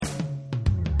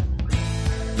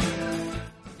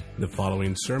The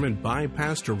following sermon by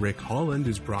Pastor Rick Holland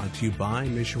is brought to you by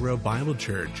Mission Road Bible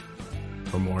Church.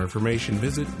 For more information,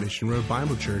 visit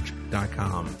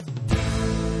missionroadbiblechurch.com.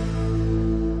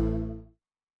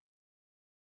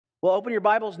 Well, open your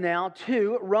Bibles now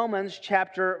to Romans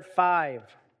chapter 5.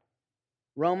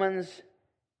 Romans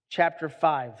chapter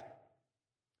 5.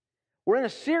 We're in a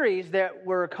series that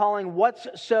we're calling What's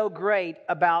So Great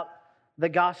About the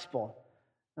Gospel.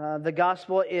 The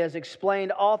gospel is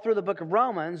explained all through the book of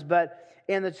Romans, but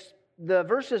in the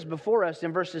verses before us,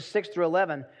 in verses 6 through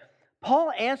 11,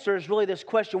 Paul answers really this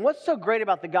question: what's so great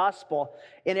about the gospel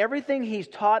in everything he's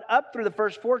taught up through the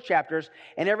first 4 chapters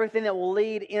and everything that will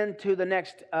lead into the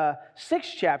next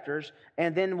 6 chapters,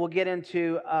 and then we'll get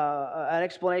into an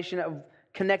explanation of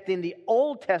connecting the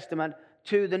Old Testament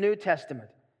to the New Testament.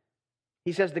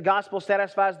 He says the gospel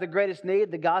satisfies the greatest need.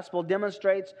 The gospel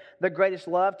demonstrates the greatest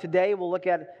love. Today we'll look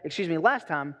at, today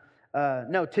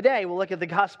we'll look at the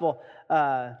gospel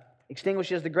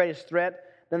extinguishes the greatest threat.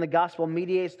 Then the gospel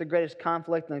mediates the greatest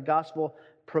conflict, and the gospel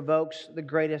provokes the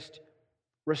greatest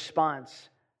response.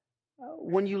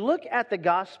 When you look at the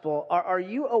gospel, are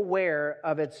you aware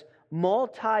of its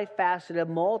multifaceted,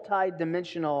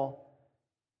 multidimensional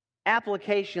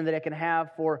application that it can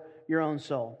have for your own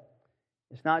soul?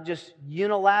 It's not just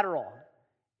unilateral.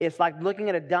 It's like looking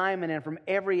at a diamond, and from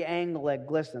every angle it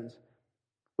glistens.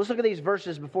 Let's look at these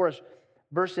verses before us,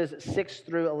 verses 6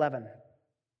 through 11.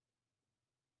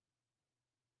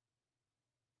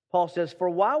 Paul says, "For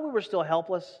while we were still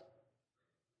helpless,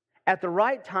 at the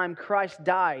right time Christ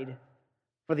died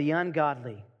for the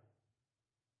ungodly.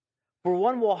 For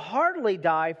one will hardly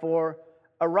die for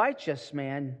a righteous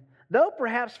man, though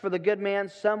perhaps for the good man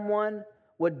someone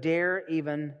would dare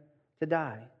even to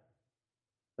die.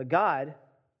 But God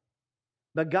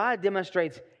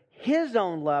demonstrates His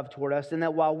own love toward us, in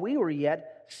that while we were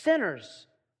yet sinners,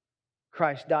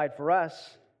 Christ died for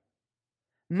us.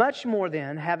 Much more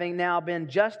then, having now been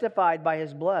justified by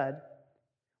His blood,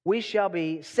 we shall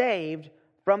be saved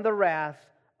from the wrath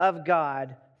of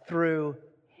God through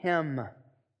Him.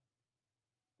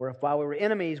 For if while we were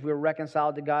enemies, we were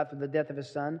reconciled to God through the death of His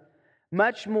Son,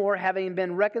 much more, having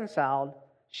been reconciled,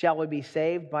 shall we be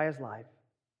saved by His life.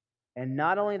 And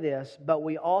not only this, but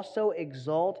we also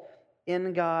exult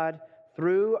in God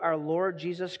through our Lord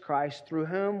Jesus Christ, through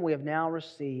whom we have now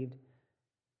received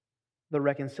the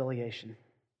reconciliation."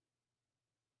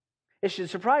 It should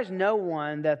surprise no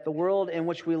one that the world in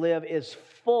which we live is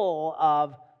full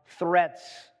of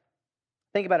threats.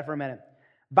 Think about it for a minute.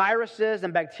 Viruses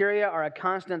and bacteria are a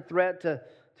constant threat to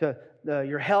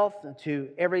your health and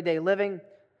to everyday living.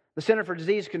 The Center for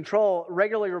Disease Control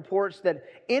regularly reports that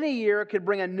any year could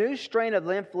bring a new strain of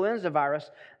the influenza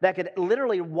virus that could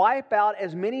literally wipe out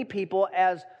as many people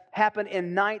as happened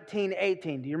in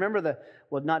 1918. Do you remember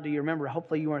not do you remember,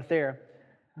 hopefully you weren't there.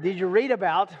 Did you read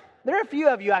about, there are a few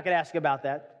of you I could ask about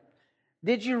that.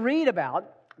 Did you read about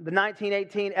the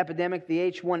 1918 epidemic, the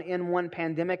H1N1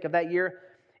 pandemic of that year?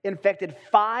 Infected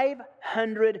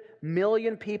 500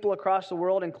 million people across the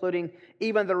world, including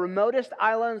even the remotest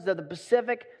islands of the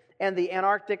Pacific and the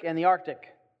Antarctic and the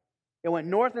Arctic. It went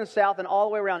north and south and all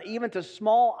the way around, even to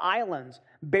small islands,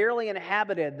 barely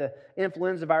inhabited. The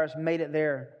influenza virus made it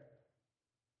there.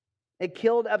 It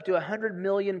killed up to 100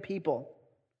 million people.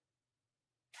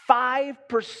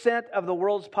 5% of the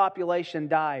world's population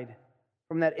died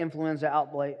from that influenza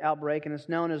outbreak, and it's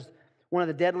known as one of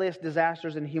the deadliest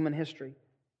disasters in human history.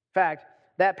 In fact,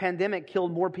 that pandemic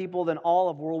killed more people than all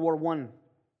of World War I.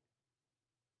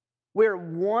 We're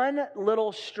one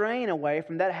little strain away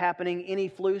from that happening any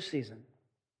flu season.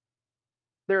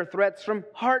 There are threats from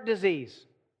heart disease,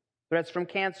 threats from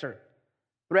cancer,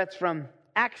 threats from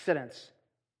accidents,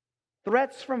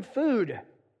 threats from food.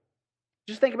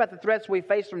 Just think about the threats we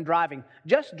face from driving.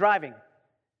 Just driving.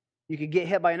 You could get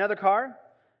hit by another car.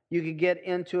 You could get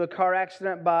into a car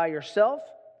accident by yourself.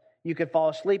 You could fall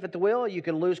asleep at the wheel. You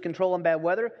could lose control in bad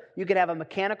weather. You could have a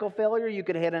mechanical failure. You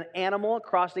could hit an animal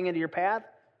crossing into your path.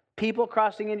 People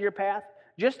crossing into your path.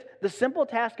 Just the simple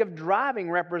task of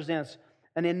driving represents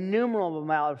an innumerable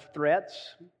amount of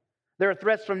threats. There are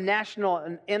threats from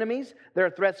national enemies. There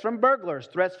are threats from burglars.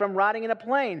 Threats from riding in a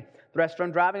plane. Threats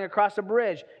from driving across a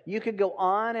bridge. You could go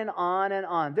on and on and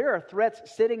on. There are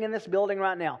threats sitting in this building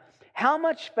right now. How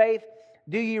much faith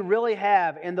do you really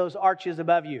have in those arches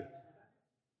above you?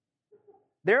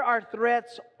 There are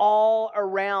threats all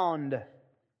around.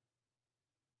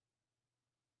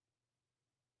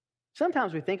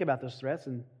 Sometimes we think about those threats,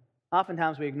 and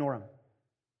oftentimes we ignore them.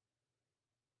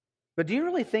 But do you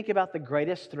really think about the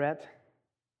greatest threat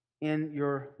in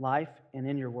your life and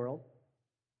in your world?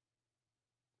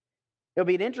 It'll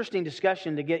be an interesting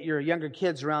discussion to get your younger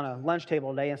kids around a lunch table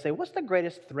today and say, what's the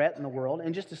greatest threat in the world?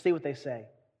 And just to see what they say.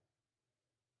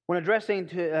 When addressing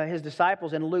to his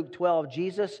disciples in Luke 12,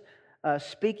 Jesus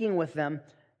speaking with them,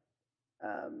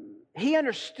 he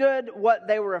understood what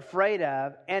they were afraid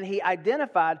of, and he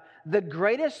identified the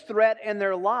greatest threat in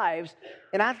their lives,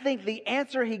 and I think the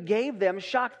answer he gave them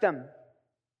shocked them.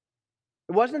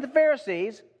 It wasn't the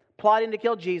Pharisees plotting to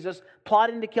kill Jesus,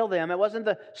 plotting to kill them. It wasn't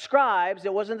the scribes.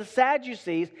 It wasn't the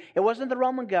Sadducees. It wasn't the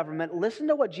Roman government. Listen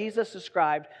to what Jesus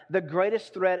described the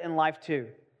greatest threat in life to.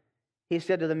 He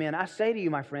said to the men, I say to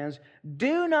you, my friends,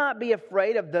 do not be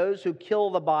afraid of those who kill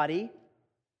the body,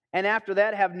 and after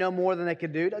that have no more than they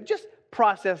can do. Just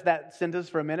process that sentence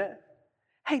for a minute.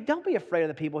 Hey, don't be afraid of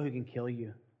the people who can kill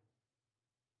you.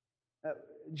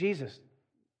 Jesus,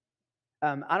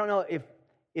 I don't know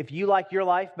if you like your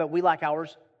life, but we like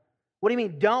ours. What do you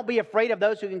mean, don't be afraid of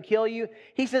those who can kill you?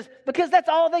 He says, because that's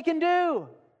all they can do.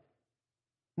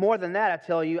 More than that, I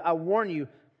tell you, I warn you,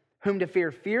 whom to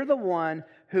fear. Fear the one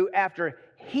who, after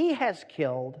he has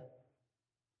killed,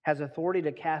 has authority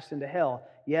to cast into hell.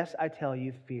 Yes, I tell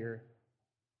you, fear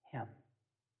him.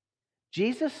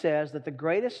 Jesus says that the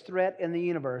greatest threat in the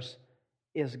universe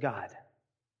is God.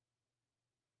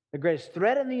 The greatest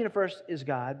threat in the universe is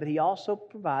God, but he also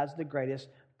provides the greatest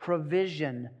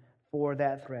provision for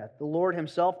that threat. The Lord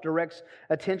himself directs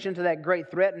attention to that great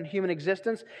threat in human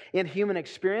existence, in human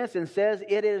experience, and says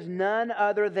it is none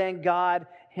other than God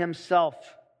himself.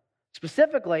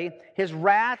 Specifically, his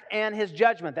wrath and his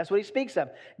judgment. That's what he speaks of.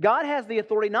 God has the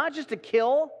authority not just to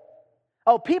kill.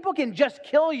 Oh, people can just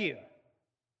kill you.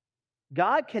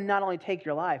 God can not only take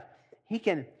your life, he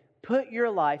can put your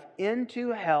life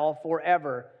into hell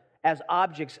forever as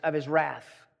objects of his wrath.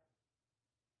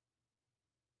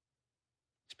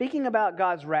 Speaking about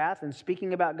God's wrath and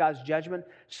speaking about God's judgment,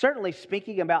 certainly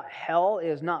speaking about hell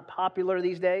is not popular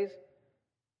these days.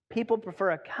 People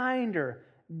prefer a kinder,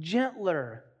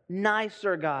 gentler,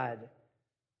 nicer God.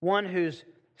 One who's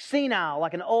senile,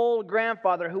 like an old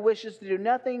grandfather who wishes to do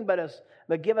nothing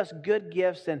but give us good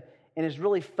gifts and is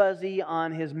really fuzzy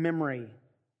on his memory.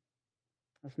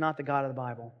 That's not the God of the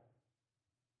Bible.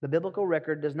 The biblical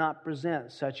record does not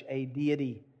present such a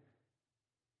deity.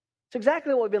 It's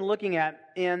exactly what we've been looking at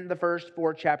in the first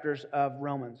 4 chapters of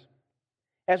Romans.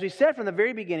 As we said from the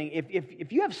very beginning,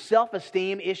 if you have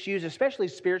self-esteem issues, especially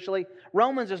spiritually,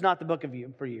 Romans is not the book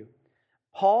for you.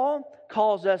 Paul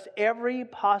calls us every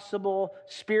possible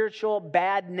spiritual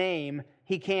bad name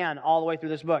he can all the way through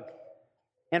this book.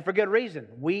 And for good reason.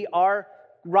 We are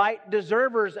right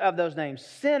deservers of those names.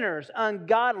 Sinners,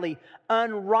 ungodly,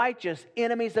 unrighteous,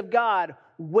 enemies of God,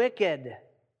 wicked.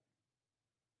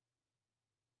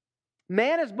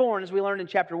 Man is born, as we learned in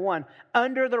chapter 1,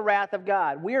 under the wrath of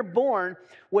God. We are born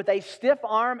with a stiff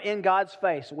arm in God's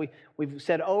face. We've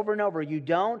said over and over, you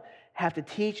don't have to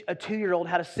teach a 2-year-old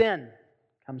how to sin.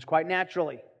 It comes quite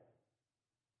naturally.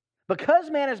 Because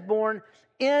man is born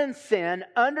in sin,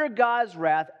 under God's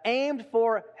wrath, aimed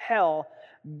for hell,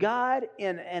 God,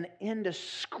 in an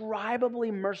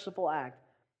indescribably merciful act,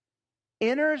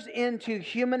 enters into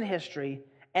human history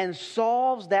and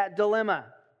solves that dilemma.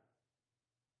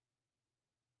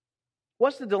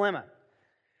 What's the dilemma?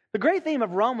 The great theme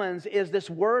of Romans is this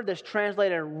word that's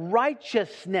translated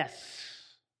righteousness.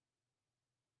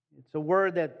 It's a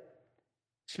word that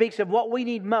speaks of what we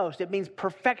need most. It means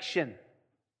perfection.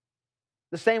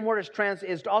 The same word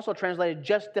is also translated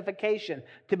justification,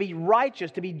 to be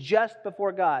righteous, to be just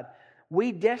before God.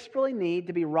 We desperately need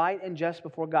to be right and just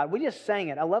before God. We just sang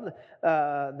it. I love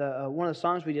one of the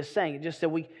songs we just sang. It just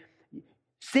said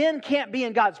sin can't be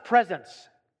in God's presence.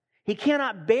 He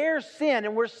cannot bear sin,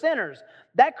 and we're sinners.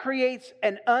 That creates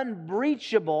an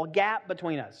unbreachable gap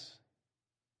between us.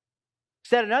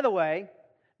 Said another way,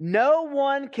 no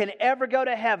one can ever go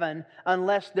to heaven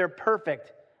unless they're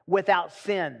perfect without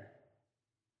sin.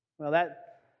 Well,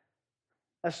 that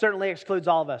certainly excludes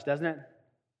all of us, doesn't it?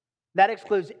 That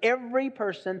excludes every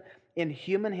person in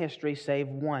human history save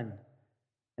one,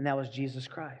 and that was Jesus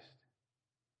Christ.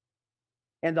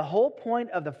 And the whole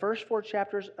point of the first 4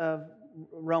 chapters of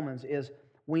Romans is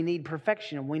we need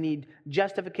perfection, we need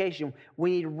justification,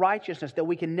 we need righteousness, that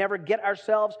we can never get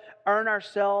ourselves, earn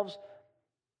ourselves,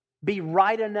 be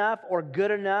right enough or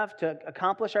good enough to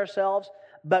accomplish ourselves.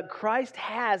 But Christ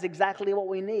has exactly what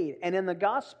we need. And in the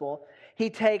gospel,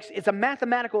 it's a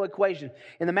mathematical equation.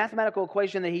 In the mathematical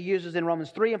equation that he uses in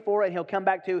Romans 3 and 4, and he'll come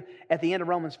back to at the end of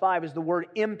Romans 5, is the word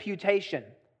imputation.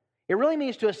 It really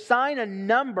means to assign a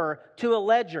number to a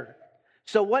ledger.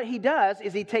 So what he does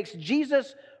is he takes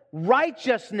Jesus'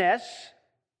 righteousness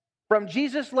from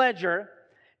Jesus' ledger,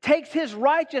 takes his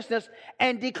righteousness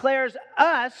and declares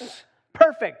us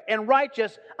perfect and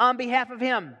righteous on behalf of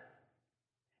Him.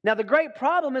 Now the great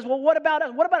problem is, well, what about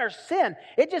us? What about our sin?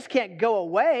 It just can't go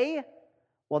away.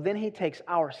 Well, then He takes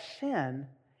our sin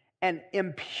and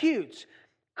imputes,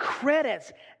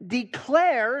 credits,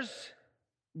 declares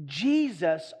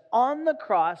Jesus on the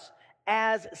cross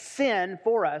as sin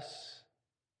for us,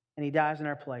 and He dies in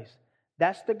our place.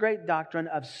 That's the great doctrine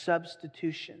of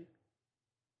substitution.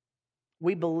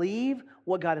 We believe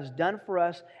what God has done for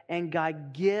us, and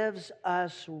God gives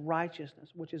us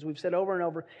righteousness, which, as we've said over and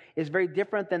over, is very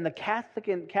different than the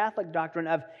Catholic doctrine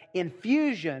of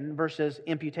infusion versus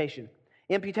imputation.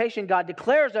 Imputation, God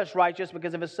declares us righteous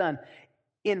because of His Son.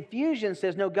 Infusion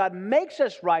says, no, God makes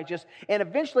us righteous, and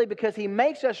eventually, because He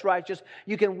makes us righteous,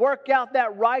 you can work out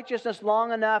that righteousness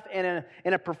long enough and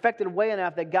in a perfected way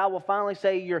enough that God will finally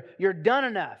say, you're done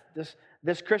enough.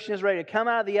 This Christian is ready to come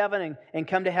out of the oven and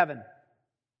come to heaven.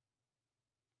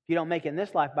 If you don't make it in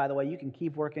this life, by the way, you can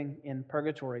keep working in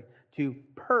purgatory to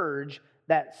purge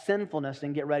that sinfulness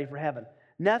and get ready for heaven.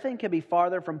 Nothing can be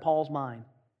farther from Paul's mind.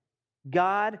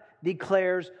 God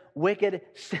declares wicked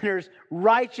sinners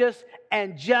righteous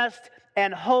and just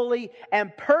and holy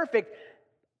and perfect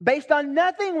based on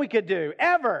nothing we could do,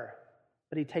 ever.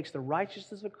 But He takes the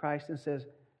righteousness of Christ and says,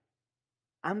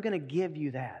 I'm going to give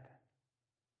you that.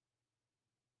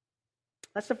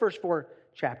 That's the first 4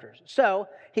 chapters. So,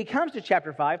 he comes to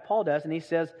chapter 5, Paul does, and he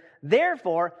says,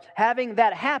 therefore, having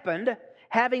that happened,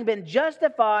 having been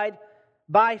justified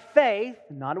by faith,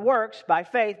 not works, by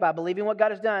faith, by believing what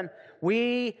God has done,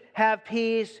 we have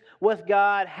peace with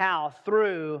God. How?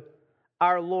 Through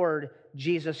our Lord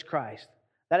Jesus Christ.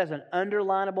 That is an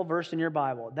underlinable verse in your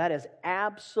Bible. That is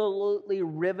absolutely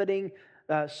riveting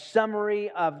summary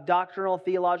of doctrinal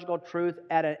theological truth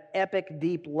at an epic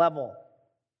deep level.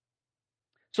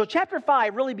 So chapter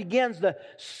 5 really begins the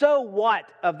so what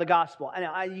of the gospel.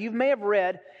 And you may have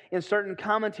read in certain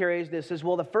commentaries that says,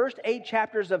 well, the first 8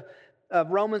 chapters of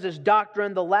Romans is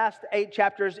doctrine, the last 8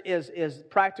 chapters is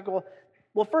practical.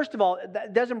 Well, first of all,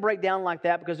 that doesn't break down like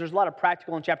that because there's a lot of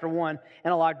practical in chapter 1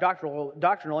 and a lot of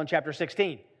doctrinal in chapter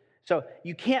 16. So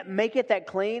you can't make it that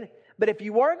clean. But if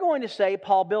you are going to say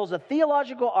Paul builds a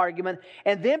theological argument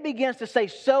and then begins to say,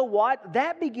 so what?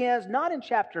 That begins not in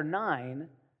chapter 9.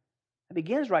 It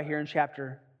begins right here in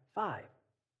chapter 5.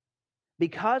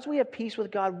 Because we have peace with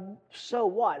God, so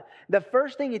what? The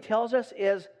first thing he tells us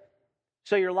is,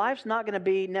 so your life's not going to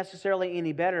be necessarily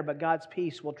any better, but God's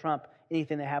peace will trump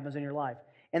anything that happens in your life.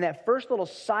 And that first little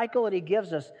cycle that he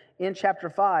gives us in chapter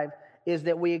 5 is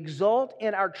that we exult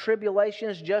in our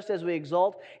tribulations just as we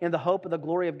exult in the hope of the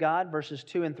glory of God, verses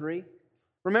 2 and 3.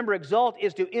 Remember, exult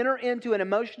is to enter into an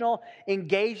emotional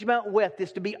engagement with,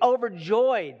 is to be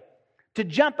overjoyed, to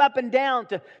jump up and down,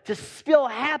 to spill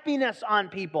happiness on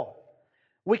people.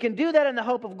 We can do that in the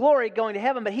hope of glory going to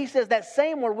heaven, but he says that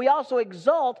same word, we also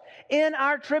exult in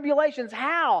our tribulations.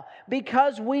 How?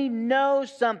 Because we know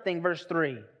something, verse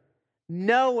 3.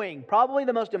 Knowing, probably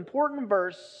the most important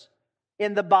verse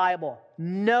in the Bible.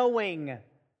 Knowing.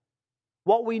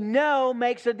 What we know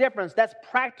makes a difference. That's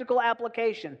practical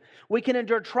application. We can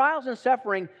endure trials and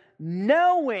suffering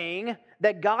knowing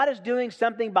that God is doing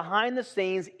something behind the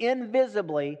scenes,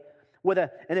 invisibly, with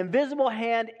an invisible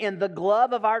hand in the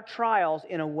glove of our trials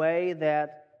in a way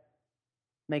that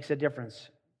makes a difference.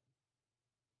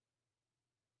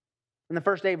 In the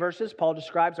first 8 verses, Paul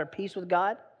describes our peace with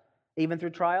God, even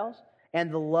through trials, and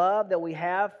the love that we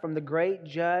have from the great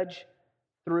judge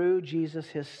through Jesus,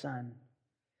 his Son.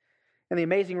 And the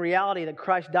amazing reality that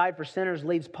Christ died for sinners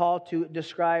leads Paul to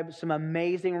describe some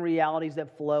amazing realities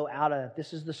that flow out of it.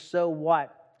 This is the so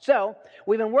what. So,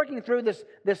 we've been working through this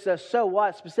so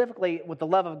what, specifically with the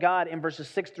love of God in verses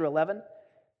 6 through 11.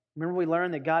 Remember we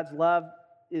learned that God's love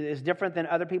is different than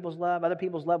other people's love. Other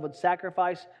people's love would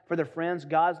sacrifice for their friends.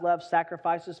 God's love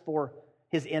sacrifices for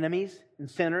his enemies and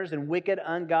sinners and wicked,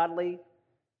 ungodly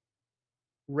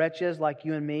wretches like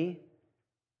you and me.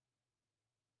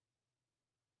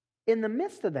 In the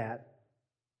midst of that,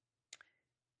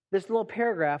 this little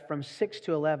paragraph from 6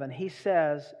 to 11, he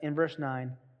says in verse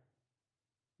 9,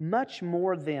 much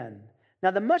more than. Now,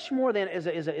 the much more than is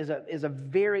a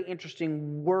very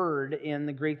interesting word in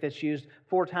the Greek that's used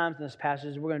 4 times in this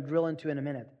passage. We're going to drill into in a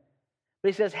minute. But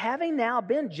he says, having now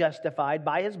been justified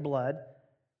by his blood,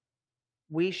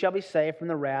 we shall be saved from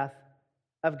the wrath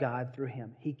of God through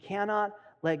him. He cannot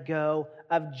let go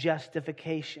of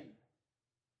justification.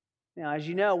 Now, as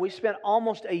you know, we spent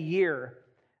almost a year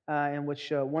in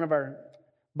which one of our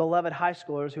beloved high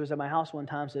schoolers who was at my house one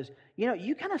time says, you know,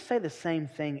 you kind of say the same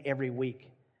thing every week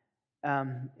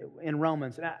in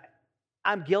Romans. And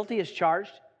I'm guilty as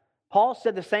charged. Paul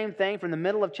said the same thing from the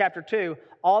middle of chapter 2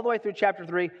 all the way through chapter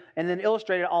 3, and then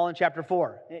illustrated all in chapter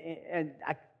 4. And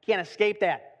I can't escape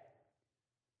that.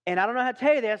 And I don't know how to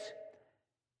tell you this,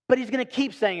 but he's going to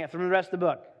keep saying it from the rest of the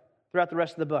book, throughout the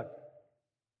rest of the book.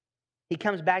 He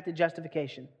comes back to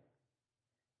justification.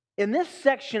 In this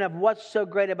section of what's so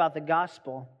great about the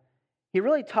gospel, he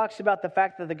really talks about the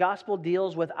fact that the gospel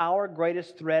deals with our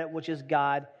greatest threat, which is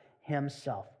God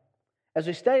himself. As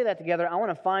we study that together, I want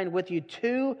to find with you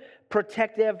two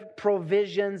protective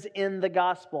provisions in the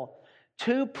gospel.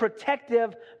 Two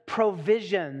protective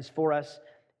provisions for us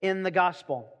in the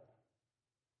gospel.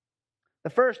 The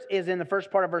first is in the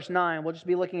first part of verse 9. We'll just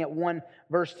be looking at one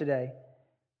verse today.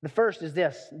 The first is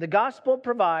this: the gospel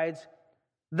provides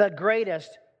the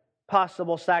greatest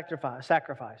possible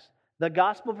sacrifice. The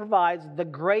gospel provides the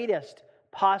greatest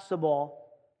possible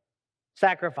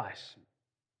sacrifice.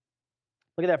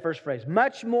 Look at that first phrase.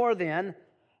 Much more than,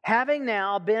 having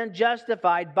now been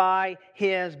justified by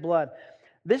his blood.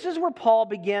 This is where Paul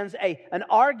begins an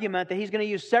argument that he's going to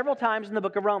use several times in the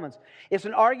book of Romans. It's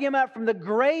an argument from the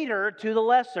greater to the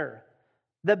lesser,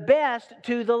 the best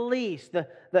to the least,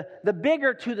 the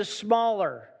bigger to the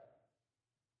smaller.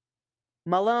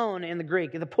 Malone in the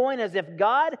Greek. The point is, if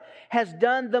God has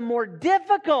done the more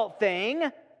difficult thing,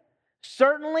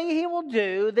 certainly he will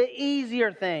do the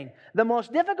easier thing. The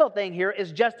most difficult thing here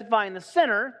is justifying the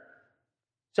sinner.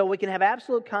 So we can have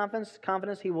absolute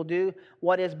confidence he will do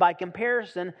what is, by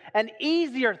comparison, an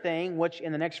easier thing, which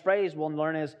in the next phrase we'll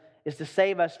learn is to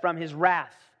save us from his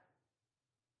wrath.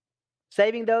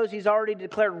 Saving those he's already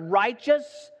declared righteous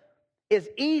is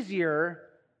easier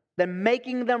than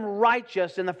making them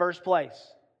righteous in the first place.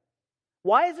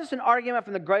 Why is this an argument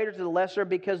from the greater to the lesser?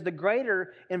 Because the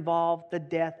greater involved the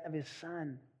death of his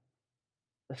son.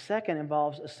 The second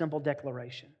involves a simple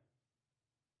declaration.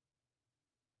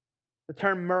 The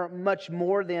term much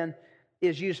more than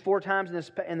is used 4 times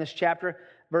in this chapter.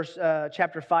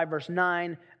 Chapter 5, verse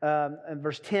 9,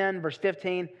 verse 10, verse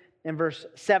 15, and verse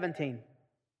 17.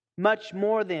 Much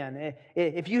more than.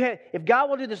 If God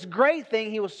will do this great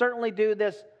thing, he will certainly do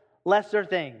this lesser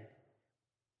thing.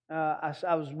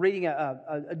 I was reading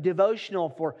a devotional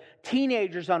for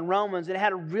teenagers on Romans, and it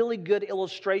had a really good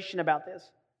illustration about this.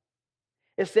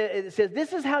 It says,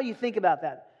 this is how you think about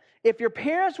that. If your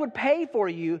parents would pay for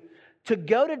you to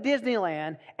go to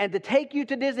Disneyland and to take you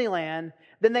to Disneyland,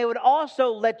 then they would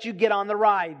also let you get on the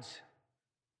rides.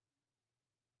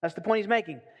 That's the point he's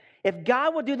making. If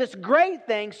God would do this great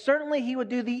thing, certainly he would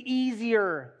do the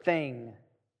easier thing.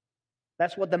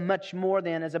 That's what the much more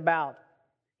than is about.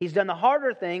 He's done the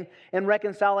harder thing in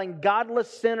reconciling godless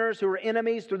sinners who are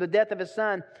enemies through the death of his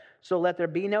son. So let there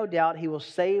be no doubt he will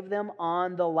save them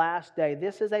on the last day.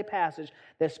 This is a passage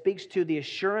that speaks to the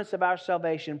assurance of our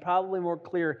salvation, probably more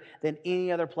clear than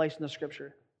any other place in the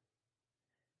Scripture.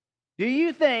 Do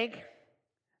you think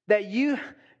that you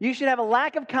should have a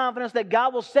lack of confidence that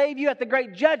God will save you at the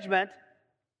great judgment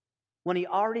when he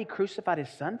already crucified his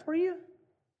son for you?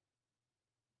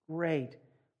 Great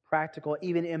practical,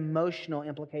 even emotional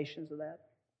implications of that.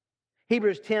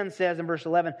 Hebrews 10 says in verse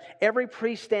 11, every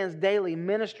priest stands daily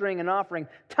ministering and offering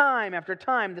time after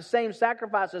time the same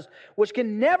sacrifices which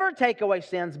can never take away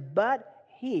sins, but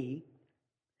he,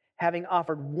 having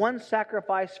offered one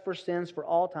sacrifice for sins for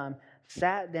all time,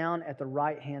 sat down at the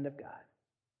right hand of God.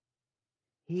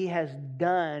 He has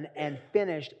done and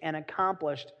finished and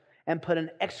accomplished and put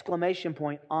an exclamation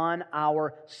point on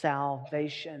our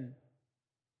salvation.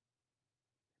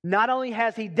 Not only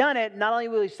has he done it, not only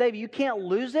will he save you, you can't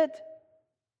lose it.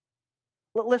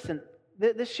 Listen,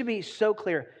 this should be so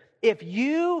clear. If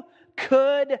you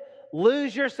could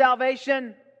lose your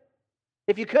salvation,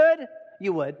 if you could,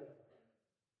 you would.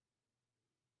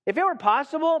 If it were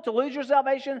possible to lose your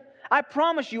salvation, I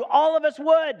promise you, all of us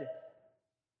would.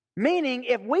 Meaning,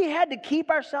 if we had to keep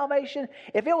our salvation,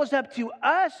 if it was up to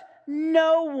us,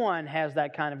 no one has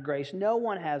that kind of grace. No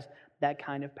one has that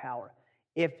kind of power.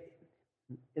 If,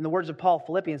 in the words of Paul,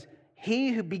 Philippians,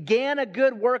 he who began a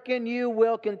good work in you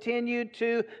will continue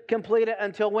to complete it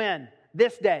until when?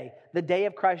 This day, the day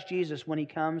of Christ Jesus, when he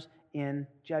comes in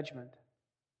judgment.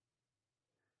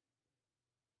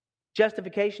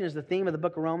 Justification is the theme of the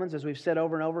book of Romans, as we've said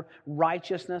over and over.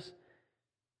 Righteousness.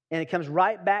 And it comes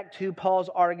right back to Paul's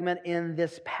argument in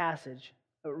this passage.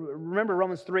 Remember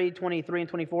Romans 3, 23 and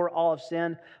 24, all have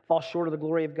sinned, fall short of the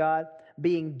glory of God,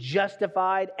 being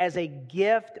justified as a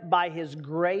gift by his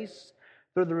grace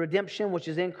through the redemption which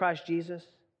is in Christ Jesus.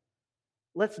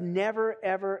 Let's never,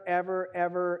 ever, ever,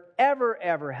 ever, ever,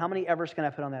 ever, how many evers can I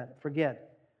put on that?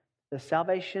 Forget. The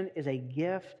salvation is a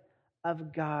gift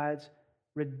of God's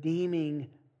redeeming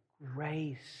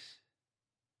grace.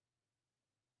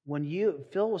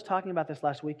 Phil was talking about this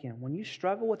last weekend, when you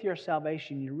struggle with your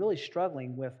salvation, you're really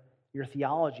struggling with your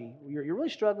theology. You're really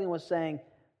struggling with saying,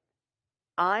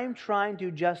 I'm trying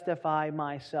to justify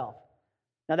myself.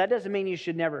 Now, that doesn't mean you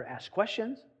should never ask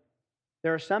questions.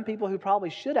 There are some people who probably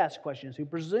should ask questions, who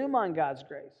presume on God's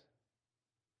grace.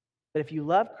 But if you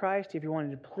love Christ, if you're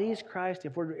wanting to please Christ,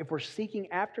 if we're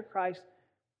seeking after Christ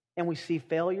and we see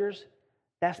failures,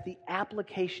 that's the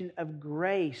application of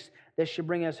grace that should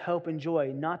bring us hope and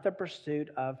joy, not the pursuit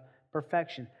of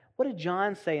perfection. What did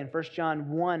John say in 1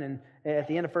 John 1 and at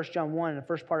the end of 1 John 1 and the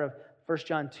first part of 1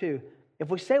 John 2? If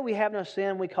we say we have no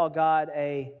sin, we call God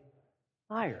a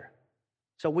liar.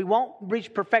 So we won't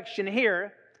reach perfection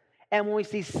here. And when we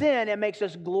see sin, it makes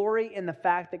us glory in the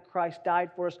fact that Christ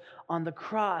died for us on the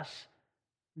cross,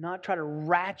 not try to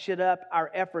ratchet up our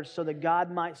efforts so that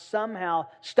God might somehow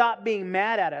stop being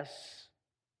mad at us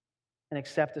and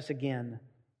accept us again.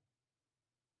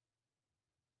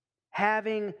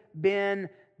 Having been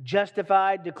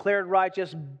justified, declared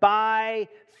righteous by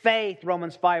faith,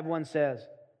 Romans 5:1 says.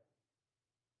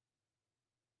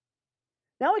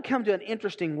 Now we come to an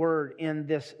interesting word in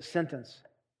this sentence.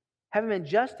 Having been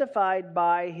justified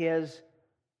by His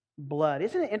blood.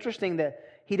 Isn't it interesting that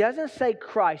he doesn't say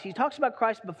Christ? He talks about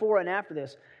Christ before and after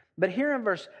this. But here in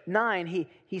verse 9,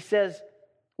 he says,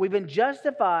 we've been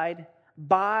justified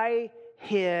by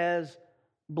His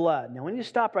blood. Now we need to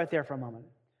stop right there for a moment.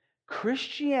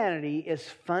 Christianity is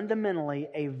fundamentally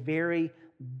a very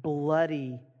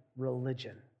bloody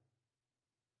religion.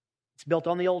 It's built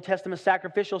on the Old Testament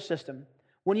sacrificial system.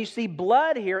 When you see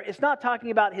blood here, it's not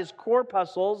talking about His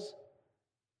corpuscles,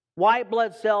 white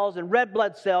blood cells and red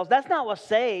blood cells. That's not what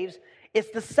saves.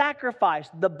 It's the sacrifice.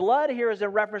 The blood here is in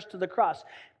reference to the cross.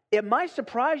 It might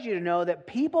surprise you to know that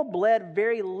people bled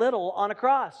very little on a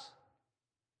cross.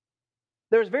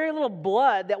 There's very little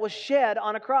blood that was shed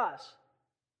on a cross.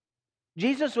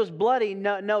 Jesus was bloody,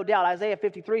 no doubt. Isaiah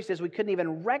 53 says we couldn't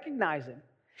even recognize Him.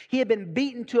 He had been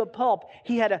beaten to a pulp.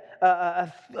 He had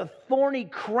a thorny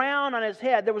crown on His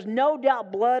head. There was no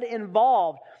doubt blood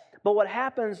involved. But what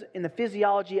happens in the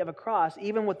physiology of a cross,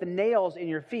 even with the nails in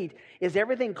your feet, is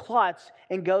everything clots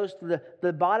and goes to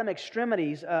the bottom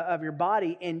extremities of your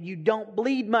body, and you don't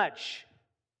bleed much.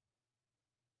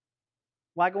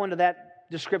 Why go into that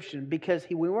description? Because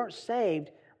we weren't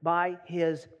saved by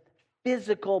His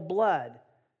physical blood.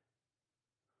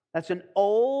 That's an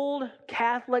old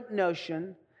Catholic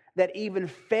notion that even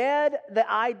fed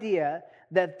the idea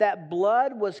that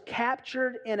blood was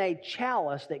captured in a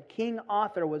chalice that King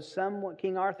Arthur would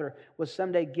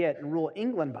someday get and rule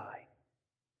England by.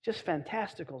 Just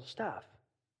fantastical stuff.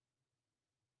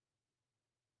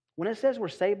 When it says we're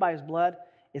saved by His blood,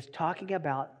 it's talking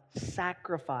about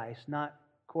sacrifice, not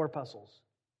corpuscles.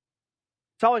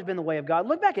 It's always been the way of God.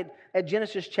 Look back at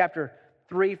Genesis chapter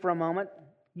 3 for a moment.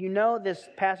 You know this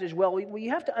passage well.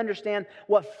 You have to understand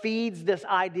what feeds this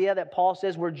idea that Paul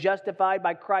says we're justified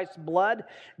by Christ's blood.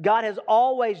 God has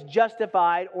always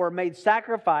justified or made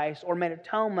sacrifice or made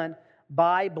atonement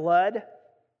by blood.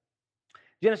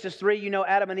 Genesis 3, you know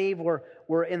Adam and Eve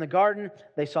were in the garden.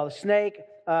 They saw the snake.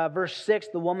 Verse 6,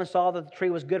 the woman saw that the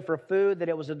tree was good for food, that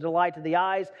it was a delight to the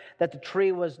eyes, that the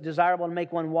tree was desirable to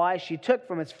make one wise. She took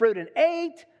from its fruit and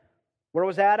ate. Where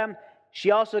was Adam?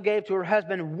 She also gave to her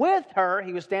husband with her.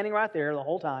 He was standing right there the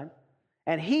whole time.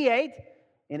 And he ate.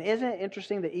 And isn't it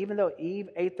interesting that even though Eve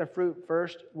ate the fruit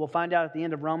first, we'll find out at the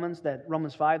end of Romans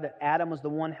 5, that Adam was the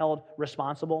one held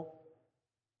responsible.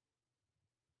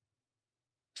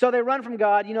 So they run from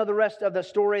God. You know the rest of the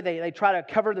story. They try to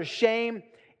cover their shame.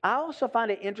 I also find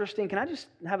it interesting. Can I just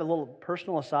have a little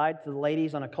personal aside to the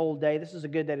ladies on a cold day? This is a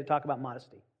good day to talk about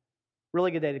modesty.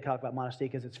 Really good day to talk about modesty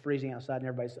because it's freezing outside and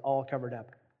everybody's all covered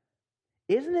up.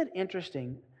 Isn't it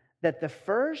interesting that the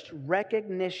first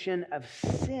recognition of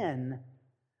sin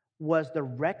was the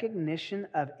recognition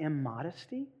of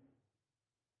immodesty?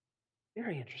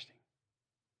 Very interesting.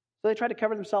 So they tried to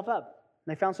cover themselves up.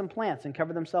 They found some plants and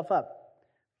covered themselves up.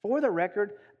 For the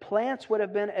record, plants would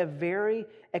have been a very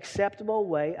acceptable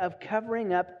way of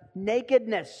covering up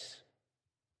nakedness.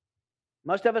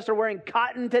 Most of us are wearing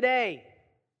cotton today.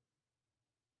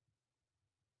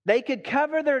 They could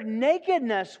cover their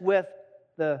nakedness with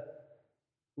the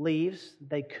leaves.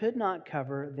 They could not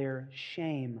cover their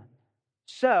shame.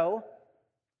 So,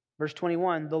 verse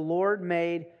 21, the Lord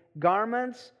made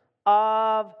garments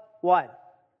of what?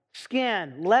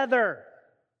 Skin, leather,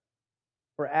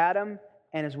 for Adam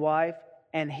and his wife,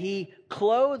 and He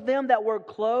clothed them. That word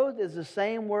clothed is the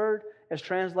same word as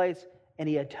translates, and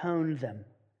He atoned them.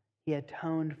 He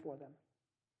atoned for them.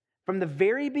 From the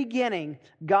very beginning,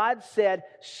 God said,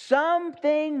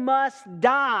 something must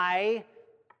die.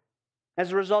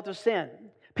 as a result of sin.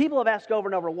 People have asked over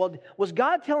and over, well, was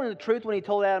God telling the truth when He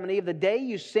told Adam and Eve, the day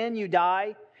you sin, you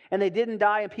die? And they didn't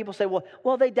die, and people say,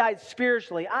 well, they died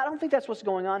spiritually. I don't think that's what's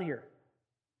going on here.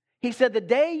 He said, the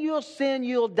day you'll sin,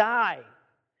 you'll die.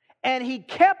 And He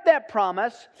kept that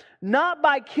promise, not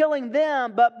by killing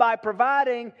them, but by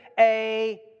providing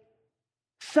a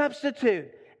substitute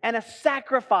and a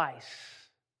sacrifice.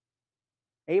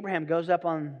 Abraham goes up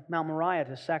on Mount Moriah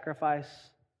to sacrifice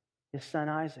his son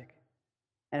Isaac.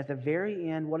 And at the very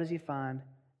end, what does he find?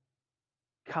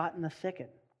 Caught in the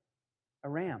thicket, a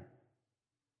ram.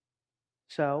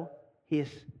 So his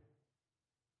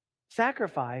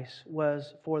sacrifice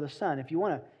was for the son. If you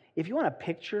want a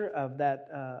picture of that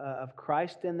of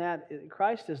Christ in that,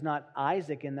 Christ is not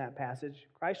Isaac in that passage.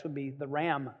 Christ would be the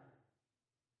ram.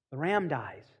 The ram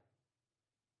dies.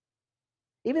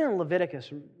 Even in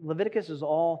Leviticus is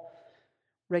all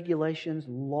regulations,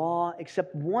 law,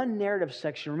 except one narrative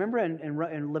section. Remember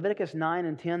in Leviticus 9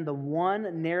 and 10, the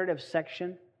one narrative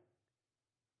section?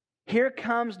 Here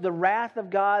comes the wrath of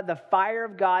God, the fire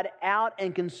of God out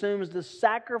and consumes the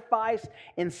sacrifice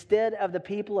instead of the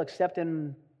people, except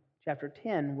in chapter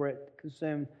 10 where it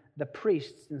consumed the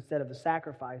priests instead of the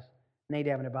sacrifice,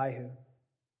 Nadab and Abihu.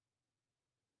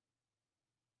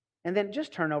 And then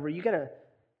just turn over. You got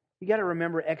to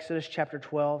remember Exodus chapter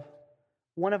 12.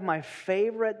 One of my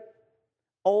favorite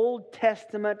Old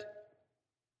Testament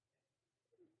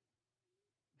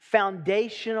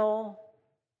foundational,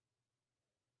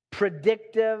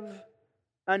 predictive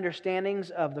understandings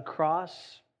of the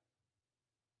cross.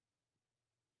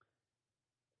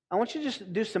 I want you to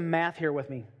just do some math here with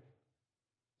me.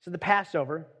 So the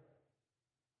Passover,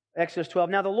 Exodus 12.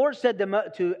 Now the Lord said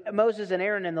to Moses and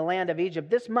Aaron in the land of Egypt,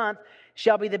 this month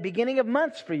shall be the beginning of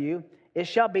months for you. It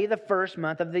shall be the first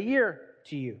month of the year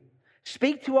to you.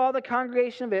 Speak to all the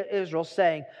congregation of Israel,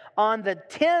 saying, on the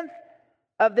 10th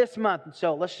of this month.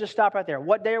 So let's just stop right there.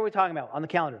 What day are we talking about on the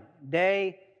calendar?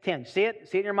 Day 10. See it?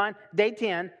 See it in your mind? Day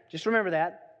 10. Just remember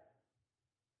that.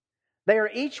 They are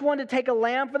each one to take a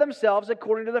lamb for themselves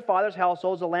according to their father's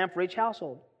households, a lamb for each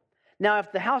household. Now,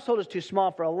 if the household is too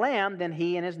small for a lamb, then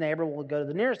he and his neighbor will go to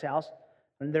the nearest house,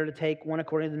 and they're to take one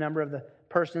according to the number of the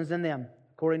persons in them.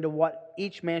 According to what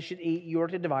each man should eat, you are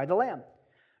to divide the lamb.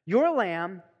 Your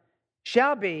lamb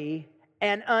shall be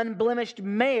an unblemished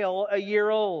male a year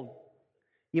old.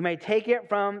 You may take it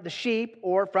from the sheep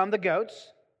or from the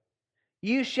goats.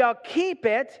 You shall keep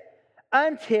it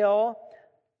until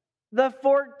the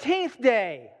 14th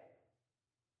day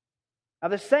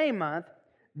of the same month.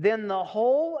 Then the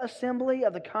whole assembly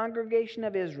of the congregation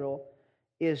of Israel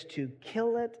is to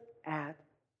kill it at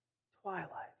twilight.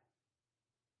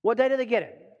 What day did they get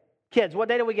it? Kids, what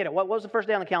day did we get it? What was the first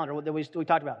day on the calendar that we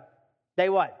talked about? Day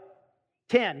what?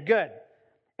 10. Good.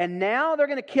 And now they're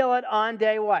going to kill it on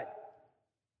day what?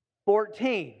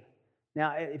 14.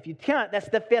 Now, if you count, that's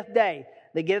the 5th day.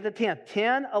 They get it the 10th.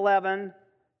 10, 11,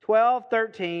 12,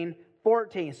 13,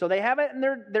 14. So they have it in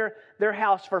their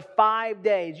house for 5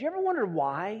 days. You ever wondered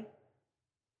why?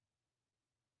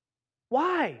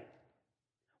 Why?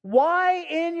 Why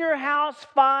in your house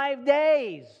 5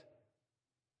 days?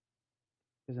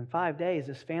 Because in 5 days,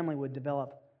 this family would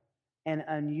develop an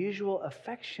unusual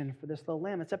affection for this little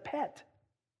lamb. It's a pet.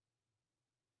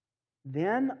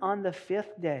 Then on the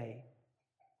 5th day,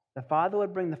 the father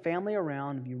would bring the family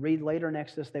around. If you read later in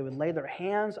Exodus, they would lay their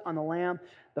hands on the lamb.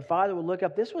 The father would look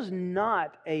up. This was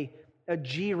not a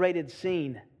G-rated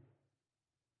scene.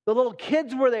 The little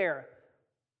kids were there.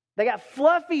 They got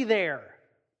Fluffy there.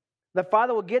 The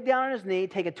father would get down on his knee,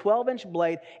 take a 12-inch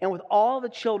blade, and with all the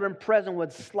children present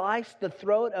would slice the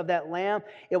throat of that lamb.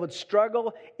 It would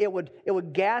struggle. It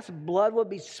would gasp. Blood would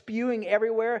be spewing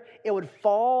everywhere. It would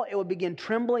fall. It would begin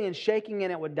trembling and shaking,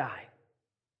 and it would die.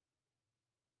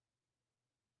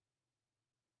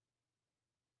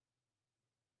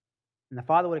 And the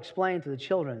father would explain to the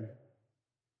children,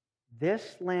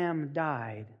 this lamb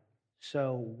died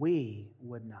so we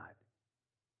would not.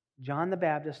 John the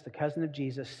Baptist, the cousin of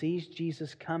Jesus, sees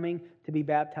Jesus coming to be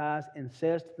baptized and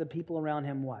says to the people around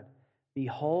him what?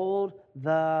 Behold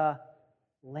the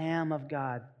Lamb of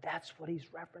God. That's what he's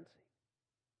referencing.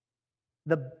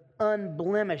 The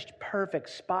unblemished, perfect,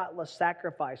 spotless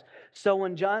sacrifice. So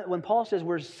when Paul says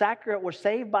we're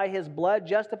saved by his blood,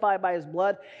 justified by his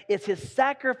blood, it's his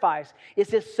sacrifice.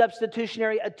 It's his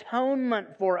substitutionary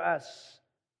atonement for us.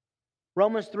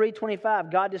 Romans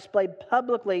 3:25, God displayed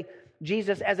publicly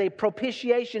Jesus as a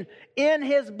propitiation in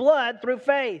his blood through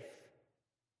faith.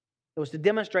 It was to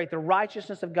demonstrate the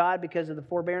righteousness of God because of the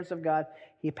forbearance of God.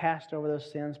 He passed over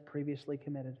those sins previously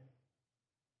committed.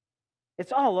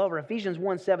 It's all over. Ephesians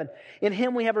 1:7. In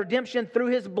him we have redemption through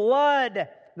his blood,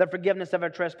 the forgiveness of our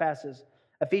trespasses.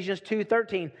 Ephesians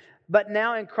 2:13. But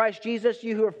now in Christ Jesus,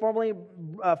 you who were formerly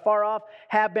far off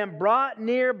have been brought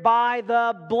near by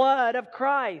the blood of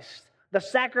Christ, the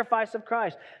sacrifice of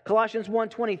Christ. Colossians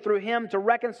 1:20. Through him to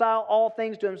reconcile all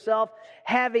things to himself,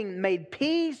 having made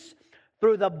peace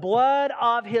through the blood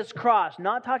of his cross.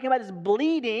 Not talking about his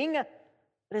bleeding,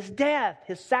 but his death,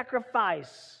 his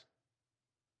sacrifice.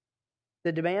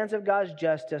 The demands of God's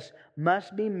justice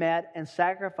must be met and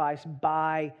sacrificed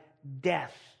by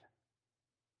death.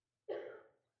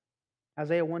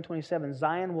 Isaiah 127,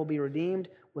 Zion will be redeemed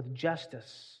with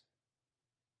justice.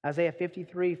 Isaiah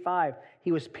 53:5,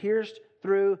 he was pierced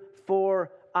through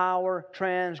for our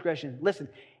transgression. Listen,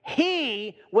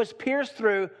 he was pierced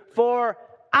through for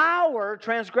our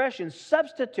transgression,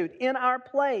 substitute in our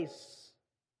place.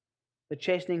 The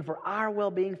chastening for our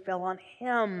well-being fell on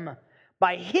him.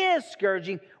 By his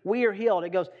scourging, we are healed. It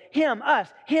goes, him, us,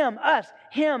 him, us,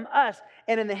 him, us.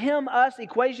 And in the him, us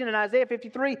equation in Isaiah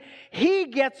 53, he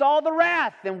gets all the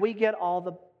wrath and we get all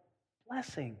the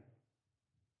blessing.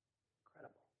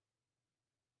 Incredible.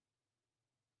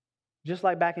 Just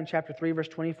like back in chapter 3, verse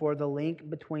 24, the link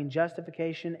between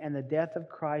justification and the death of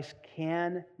Christ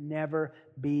can never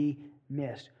be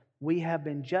missed. We have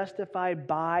been justified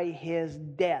by his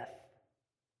death.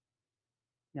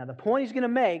 Now, the point he's going to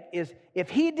make is if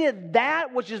he did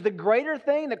that, which is the greater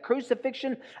thing, the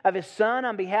crucifixion of his Son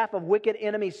on behalf of wicked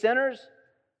enemy sinners,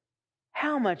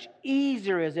 how much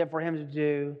easier is it for him to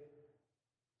do,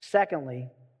 secondly,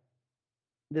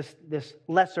 this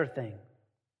lesser thing?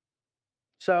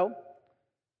 So,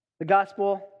 the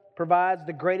gospel provides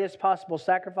the greatest possible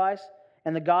sacrifice,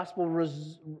 and the gospel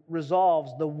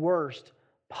resolves the worst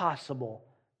possible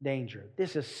danger.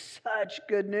 This is such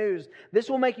good news.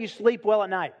 This will make you sleep well at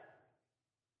night.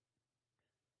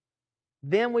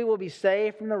 Then we will be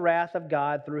saved from the wrath of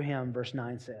God through him, verse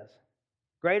 9 says.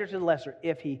 Greater to the lesser,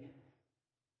 if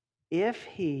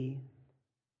he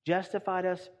justified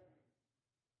us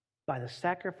by the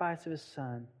sacrifice of his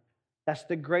Son, that's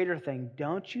the greater thing.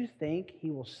 Don't you think he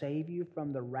will save you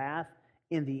from the wrath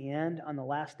in the end on the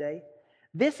last day?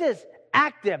 This is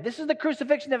active. This is the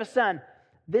crucifixion of his Son.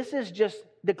 This is just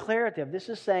declarative. This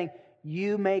is saying,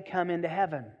 you may come into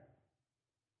heaven.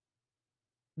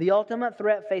 The ultimate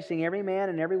threat facing every man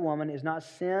and every woman is not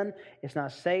sin, it's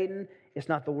not Satan, it's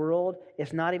not the world,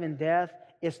 it's not even death,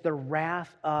 it's the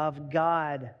wrath of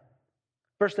God.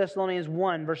 1 Thessalonians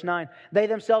 1, verse 9, they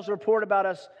themselves report about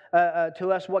us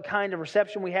to us what kind of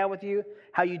reception we have with you,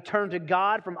 how you turn to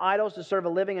God from idols to serve a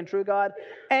living and true God,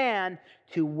 and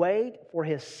to wait for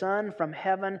his Son from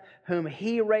heaven, whom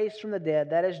he raised from the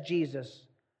dead, that is Jesus,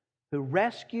 who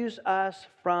rescues us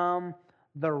from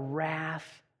the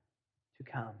wrath to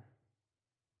come.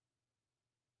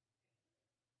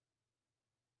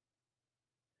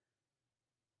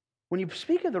 When you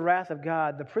speak of the wrath of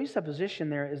God, the presupposition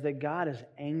there is that God is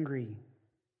angry.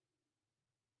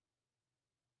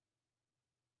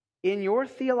 In your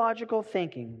theological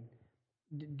thinking,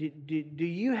 do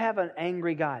you have an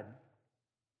angry God?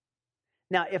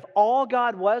 Now, if all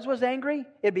God was angry,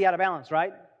 it'd be out of balance,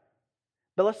 right?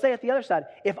 But let's say at the other side,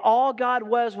 if all God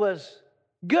was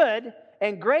good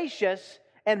and gracious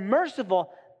and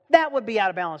merciful, that would be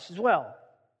out of balance as well.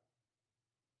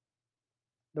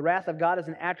 The wrath of God is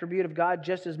an attribute of God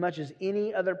just as much as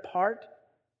any other part.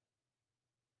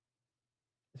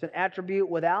 It's an attribute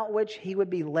without which he would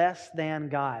be less than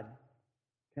God.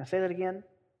 Can I say that again?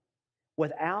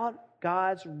 Without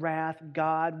God's wrath,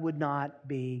 God would not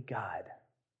be God.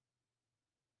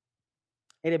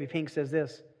 A.W. Pink says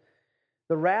this,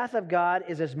 the wrath of God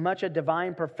is as much a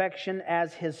divine perfection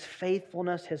as his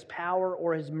faithfulness, his power,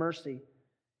 or his mercy.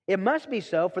 It must be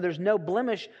so, for there's no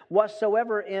blemish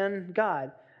whatsoever in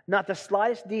God, not the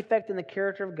slightest defect in the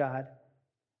character of God,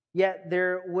 yet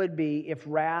there would be if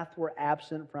wrath were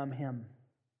absent from him.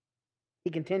 He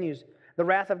continues, the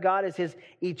wrath of God is his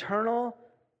eternal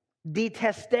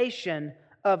detestation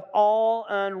of all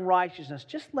unrighteousness.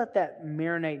 Just let that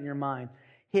marinate in your mind.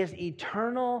 His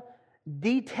eternal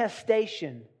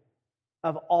detestation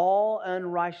of all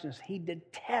unrighteousness. He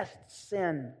detests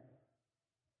sin.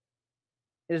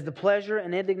 It is the pleasure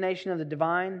and indignation of the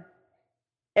divine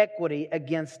equity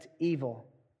against evil.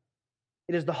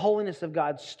 It is the holiness of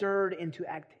God stirred into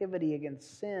activity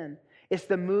against sin. It's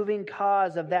the moving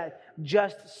cause of that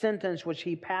just sentence which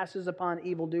he passes upon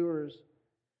evildoers.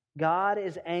 God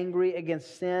is angry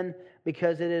against sin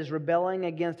because it is rebelling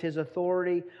against his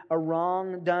authority, a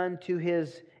wrong done to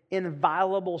his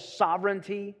inviolable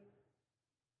sovereignty.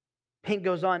 Pink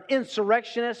goes on,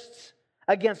 insurrectionists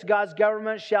against God's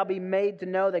government shall be made to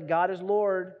know that God is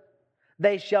Lord.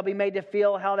 They shall be made to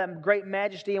feel how that great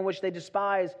majesty in which they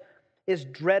despise is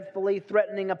dreadfully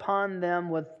threatening upon them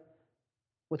with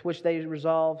which they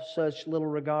resolve such little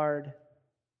regard.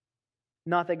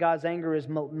 Not that God's anger is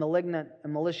malignant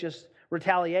and malicious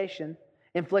retaliation,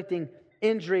 inflicting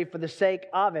injury for the sake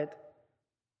of it,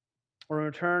 or in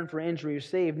return for injury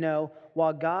received. No,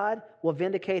 while God will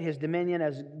vindicate His dominion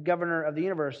as governor of the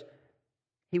universe,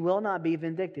 He will not be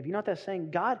vindictive. You know what that's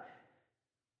saying? God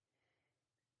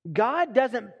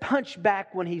doesn't punch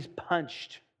back when He's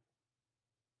punched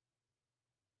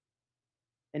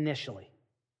initially.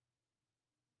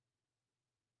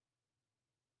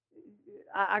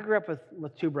 I grew up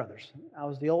with two brothers. I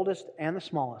was the oldest and the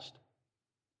smallest.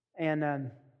 And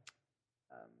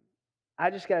I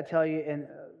just got to tell you, and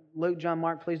Luke, John,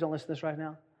 Mark, please don't listen to this right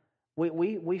now.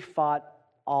 We fought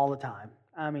all the time.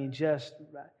 I mean, just,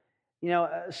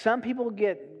 some people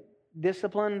get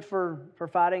disciplined for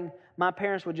fighting. My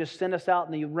parents would just send us out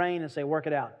in the rain and say, work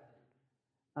it out.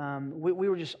 We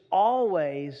were just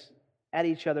always at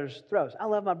each other's throats. I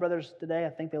love my brothers today. I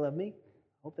think they love me.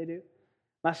 Hope they do.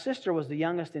 My sister was the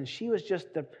youngest, and she was just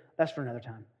that's for another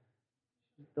time.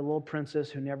 The little princess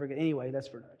who never get... Anyway, that's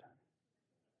for another time.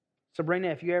 Sabrina,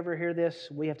 if you ever hear this,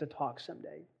 we have to talk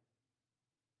someday.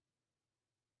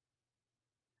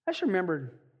 I just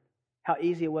remembered how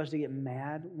easy it was to get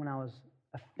mad when I was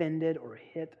offended or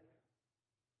hit,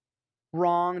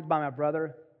 wronged by my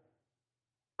brother.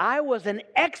 I was an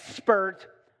expert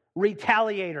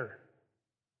retaliator.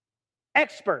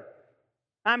 Expert.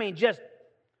 I mean, just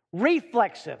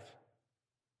reflexive.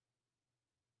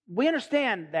 We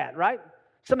understand that, right?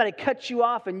 Somebody cuts you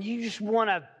off and you just want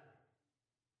to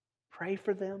pray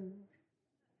for them.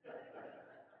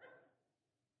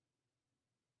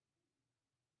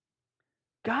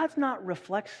 God's not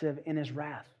reflexive in His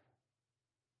wrath.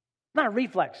 It's not a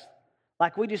reflex.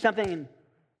 Like we do something.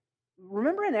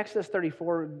 Remember in Exodus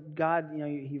 34, God,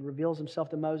 He reveals Himself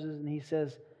to Moses and He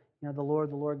says, the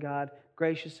Lord God,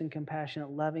 gracious and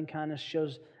compassionate, loving kindness,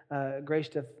 shows grace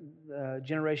to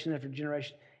generation after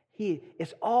generation.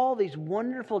 It's all these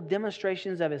wonderful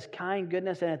demonstrations of His kind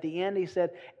goodness. And at the end He said,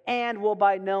 and will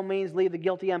by no means leave the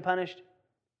guilty unpunished.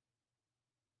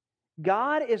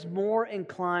 God is more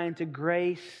inclined to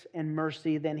grace and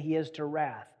mercy than He is to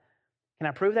wrath. Can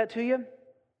I prove that to you?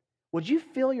 Would you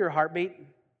feel your heartbeat?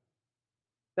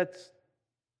 That's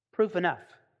proof enough.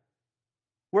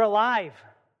 We're alive.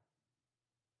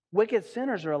 Wicked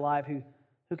sinners are alive who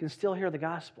can still hear the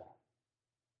gospel.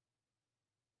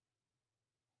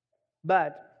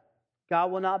 But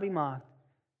God will not be mocked.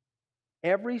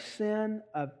 Every sin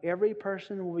of every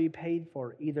person will be paid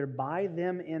for, either by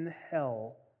them in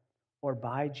hell or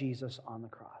by Jesus on the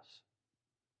cross.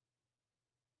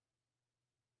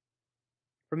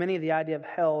 For many, the idea of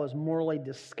hell is morally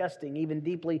disgusting, even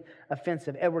deeply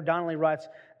offensive. Edward Donnelly writes,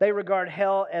 they regard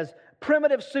hell as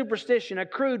primitive superstition, a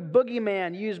crude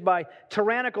boogeyman used by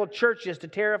tyrannical churches to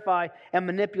terrify and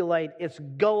manipulate its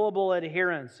gullible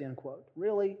adherents, end quote.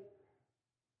 Really?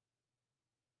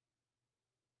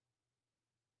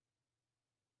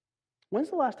 When's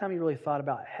the last time you really thought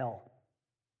about hell?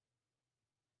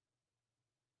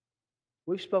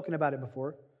 We've spoken about it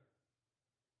before.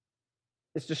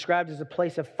 It's described as a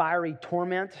place of fiery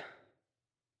torment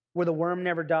where the worm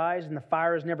never dies and the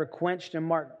fire is never quenched in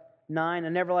Mark 9,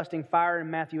 an everlasting fire in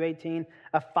Matthew 18,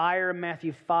 a fire in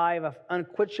Matthew 5, an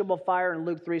unquenchable fire in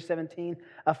Luke 3:17,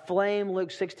 a flame, Luke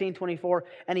 16:24,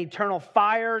 an eternal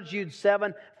fire, Jude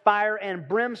 7, fire and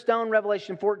brimstone,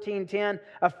 Revelation 14:10,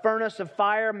 a furnace of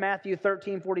fire, Matthew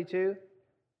 13:42.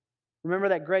 Remember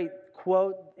that great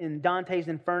quote in Dante's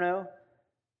Inferno?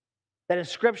 That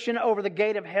inscription over the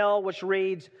gate of hell which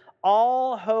reads,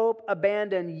 all hope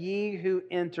abandon ye who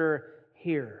enter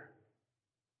here.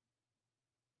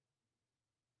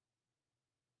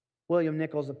 William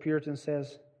Nichols, the Puritan,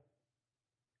 says,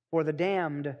 for the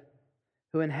damned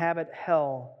who inhabit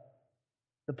hell,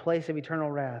 the place of eternal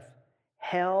wrath,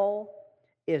 hell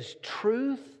is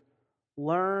truth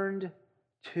learned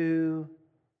too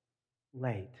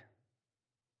late.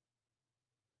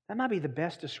 That might be the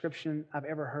best description I've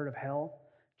ever heard of hell.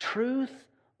 Truth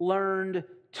learned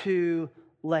too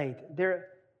late.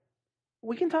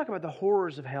 We can talk about the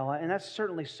horrors of hell, and that's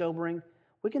certainly sobering.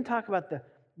 We can talk about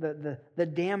the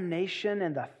damnation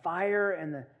and the fire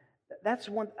and that's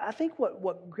one. I think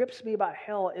what grips me about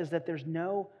hell is that there's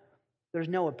no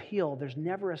appeal. There's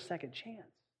never a second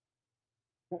chance.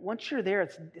 Once you're there,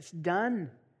 it's done.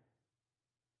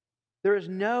 There is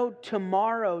no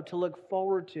tomorrow to look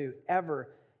forward to ever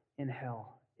in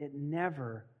hell. It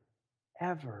never,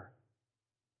 ever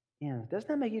ends. Doesn't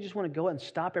that make you just want to go and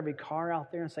stop every car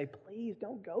out there and say, please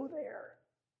don't go there.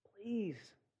 Please.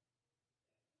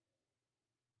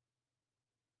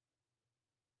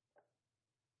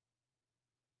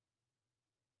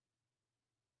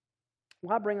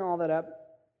 Why bring all that up?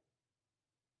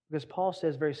 Because Paul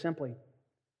says very simply,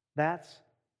 that's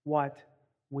what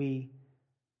we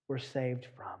were saved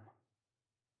from.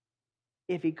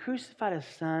 If he crucified his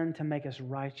son to make us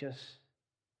righteous,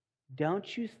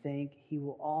 don't you think he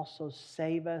will also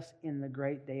save us in the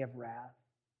great day of wrath?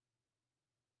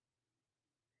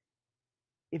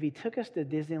 If he took us to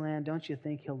Disneyland, don't you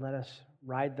think he'll let us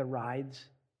ride the rides?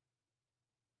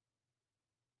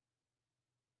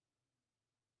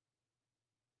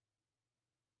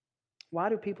 Why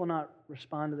do people not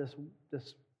respond to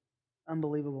this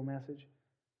unbelievable message?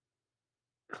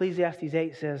 Ecclesiastes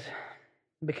 8 says,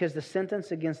 because the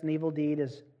sentence against an evil deed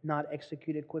is not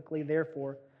executed quickly,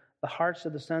 therefore the hearts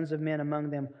of the sons of men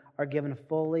among them are given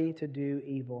fully to do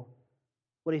evil.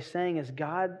 What he's saying is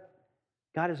God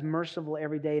is merciful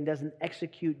every day and doesn't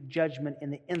execute judgment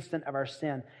in the instant of our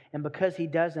sin. And because he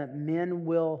doesn't, men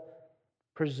will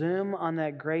presume on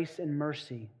that grace and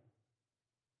mercy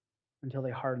until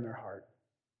they harden their heart.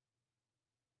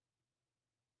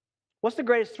 What's the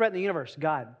greatest threat in the universe?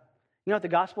 God. You know what the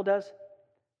gospel does?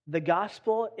 The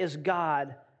gospel is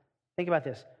God, think about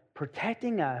this,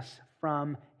 protecting us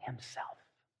from himself.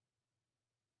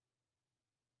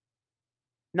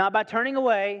 Not by turning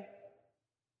away,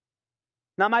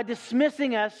 not by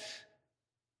dismissing us,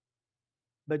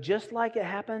 but just like it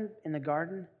happened in the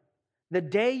garden, the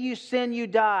day you sin, you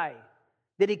die.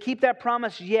 Did he keep that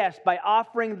promise? Yes, by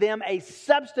offering them a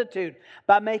substitute,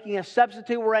 by making a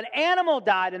substitute where an animal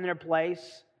died in their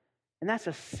place. And that's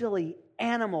a silly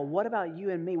animal. What about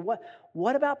you and me?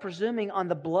 What about presuming on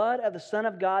the blood of the Son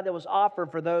of God that was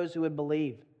offered for those who would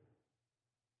believe?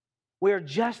 We are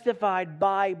justified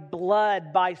by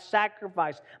blood, by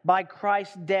sacrifice, by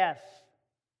Christ's death.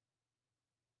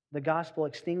 The gospel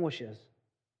extinguishes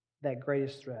that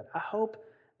greatest threat. I hope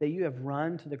that you have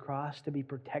run to the cross to be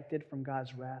protected from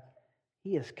God's wrath.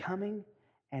 He is coming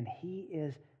and he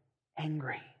is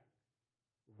angry,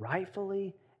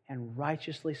 rightfully and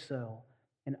righteously so.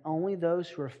 And only those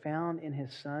who are found in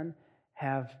his Son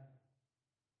have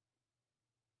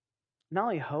not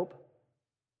only hope,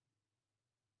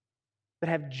 but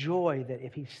have joy that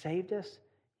if he saved us,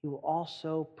 he will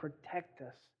also protect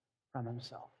us from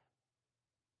himself.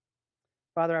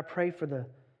 Father, I pray for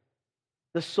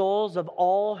the souls of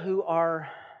all who are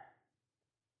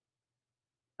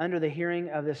under the hearing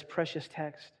of this precious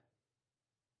text,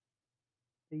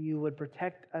 that you would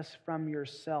protect us from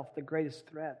yourself, the greatest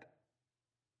threat,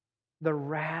 the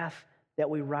wrath that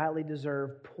we rightly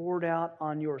deserve, poured out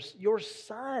on your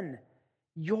Son,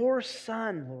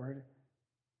 Lord,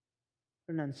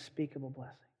 an unspeakable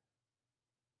blessing.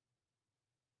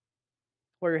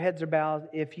 While your heads are bowed,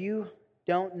 if you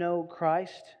don't know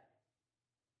Christ,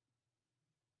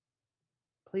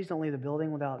 please don't leave the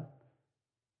building without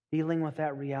dealing with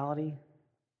that reality.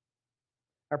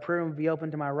 Our prayer room will be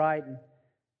open to my right, and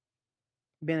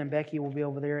Ben and Becky will be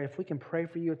over there. If we can pray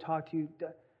for you or talk to you,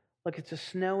 look, it's a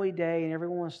snowy day and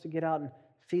everyone wants to get out and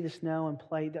see the snow and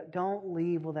play. Don't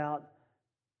leave without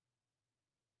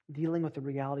dealing with the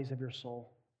realities of your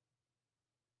soul.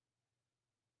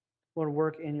 Lord,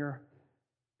 work in your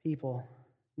people,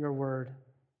 your word.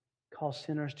 Call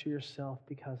sinners to yourself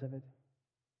because of it.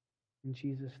 In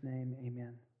Jesus' name,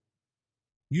 amen.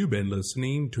 You've been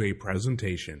listening to a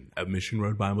presentation of Mission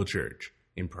Road Bible Church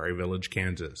in Prairie Village,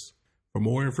 Kansas. For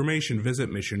more information, visit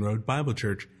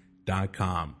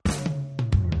missionroadbiblechurch.com.